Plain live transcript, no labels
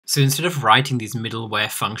So instead of writing these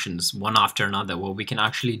middleware functions one after another, what we can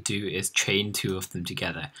actually do is chain two of them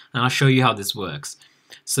together. And I'll show you how this works.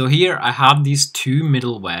 So here I have these two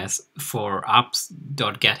middlewares for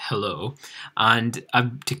apps.getHello, and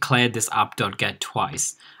I've declared this app.get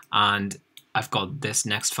twice, and I've got this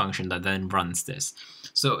next function that then runs this.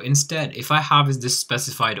 So instead, if I have this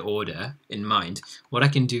specified order in mind, what I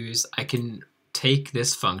can do is I can take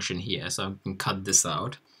this function here, so I can cut this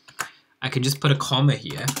out. I can just put a comma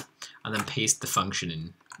here and then paste the function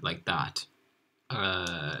in like that.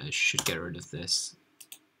 Should get rid of this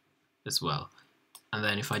as well. And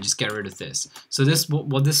then if I just get rid of this, so this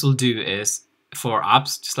what this will do is for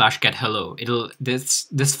apps/getHello,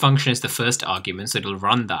 this function is the first argument, so it'll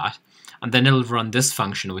run that, and then it'll run this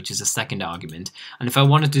function, which is the second argument. And if I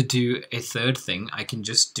wanted to do a third thing, I can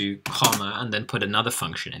just do comma and then put another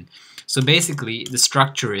function in. So basically, the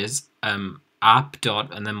structure is app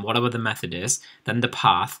dot and then whatever the method is, then the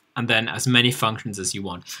path, and then as many functions as you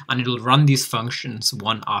want, and it'll run these functions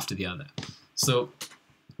one after the other. So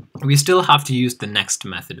we still have to use the next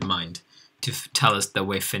method mind to tell us that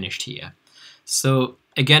we're finished here. So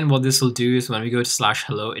again, what this will do is when we go to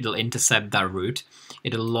 /hello, it'll intercept that route,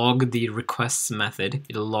 it'll log the requests method,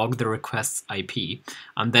 it'll log the requests IP,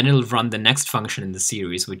 and then it'll run the next function in the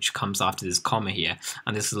series, which comes after this comma here,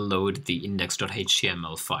 and this will load the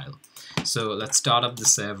index.html file. So let's start up the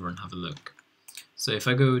server and have a look. So if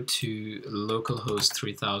I go to localhost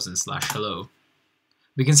 3000 /hello,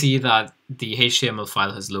 we can see that the HTML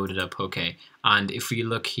file has loaded up okay, and if we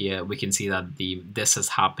look here we can see that this has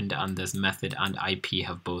happened and this method and IP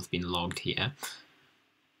have both been logged here,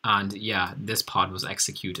 and yeah, this part was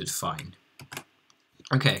executed fine.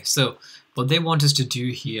 Okay, so what they want us to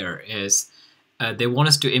do here is they want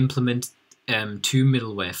us to implement two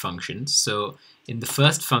middleware functions. So in the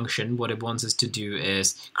first function, what it wants us to do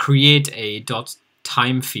is create a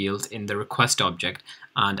 .time field in the request object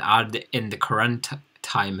and add in the current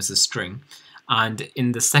time as a string. And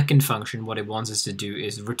in the second function, what it wants us to do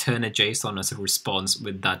is return a JSON as a response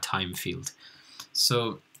with that time field.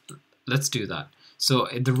 So let's do that. So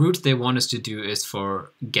the route they want us to do is for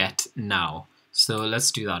get now. So let's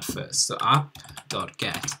do that first. So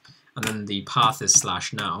app.get, and then the path is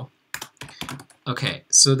 /now. Okay,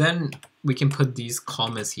 so then we can put these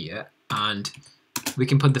commas here, and we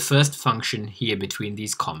can put the first function here between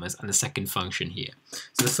these commas and the second function here.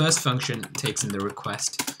 So the first function takes in the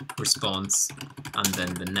request, response, and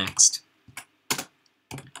then the next.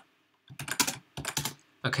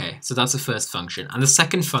 Okay, so that's the first function. And the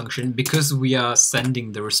second function, because we are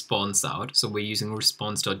sending the response out, so we're using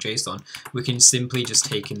response.json, we can simply just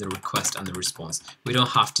take in the request and the response. We don't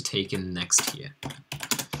have to take in next here.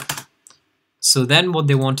 So then what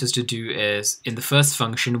they want us to do is, in the first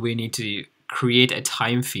function, we need to create a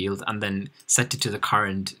time field and then set it to the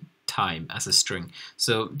current time as a string.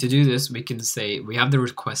 So to do this, we can say we have the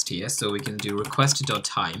request here, so we can do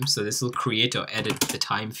request.time. So this will create or edit the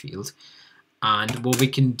time field. And what we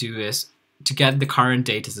can do is, to get the current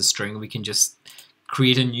date as a string, we can just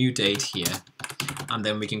create a new date here, and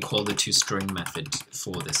then we can call the toString method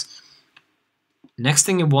for this. Next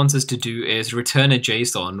thing it wants us to do is return a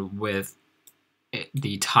JSON with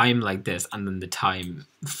the time like this, and then the time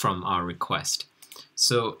from our request.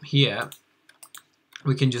 So here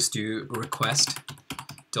we can just do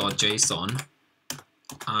request.json,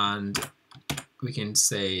 and we can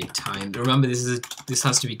say time. Remember, this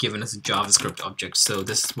has to be given as a JavaScript object, so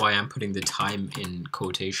this is why I'm putting the time in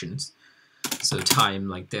quotations. So time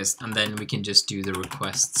like this, and then we can just do the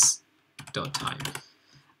requests.time.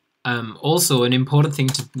 Also, an important thing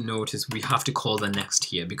to note is we have to call the next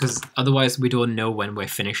here, because otherwise we don't know when we're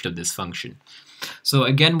finished of this function. So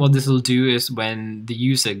again, what this will do is when the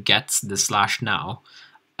user gets the /now,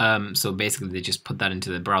 so basically they just put that into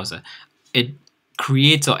the browser, it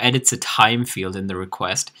creates or edits a time field in the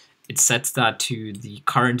request. It sets that to the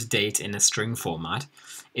current date in a string format.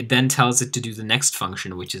 It then tells it to do the next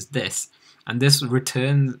function, which is this, and this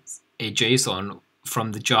returns a JSON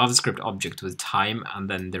from the JavaScript object with time and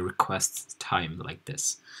then the request time like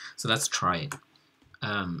this. So let's try it.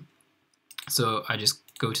 So I just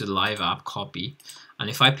go to the live app, copy, and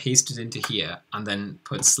if I paste it into here and then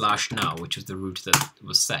put /now, which is the route that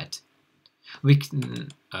was set, we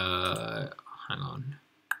can hang on.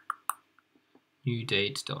 New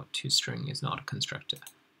date dot toString is not a constructor.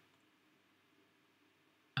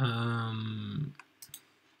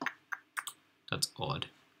 That's odd.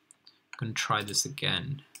 I'm gonna try this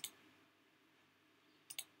again.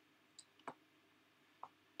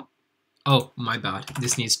 Oh, my bad.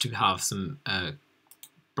 This needs to have some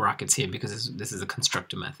brackets here because this is a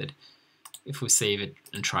constructor method. If we save it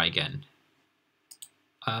and try again.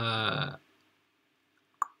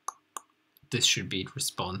 this should be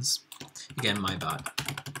response. Again, my bad.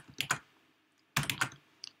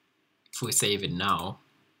 If we save it now,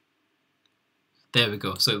 there we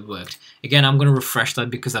go, so it worked. Again, I'm going to refresh that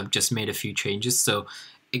because I've just made a few changes. So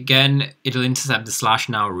again, it'll intercept the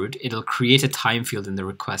 /now root. It'll create a time field in the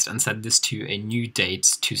request and set this to a new date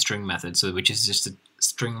toString method, so which is just a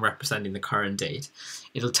string representing the current date.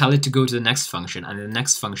 It'll tell it to go to the next function, and in the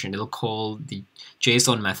next function, it'll call the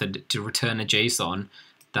JSON method to return a JSON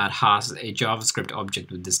that has a JavaScript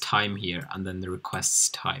object with this time here, and then the request's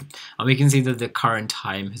time. And we can see that the current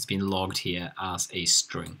time has been logged here as a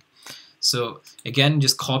string. So again,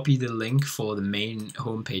 just copy the link for the main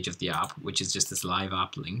homepage of the app, which is just this live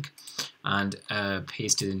app link, and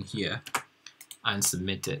paste it in here and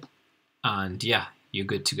submit it. And yeah, you're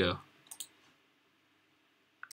good to go.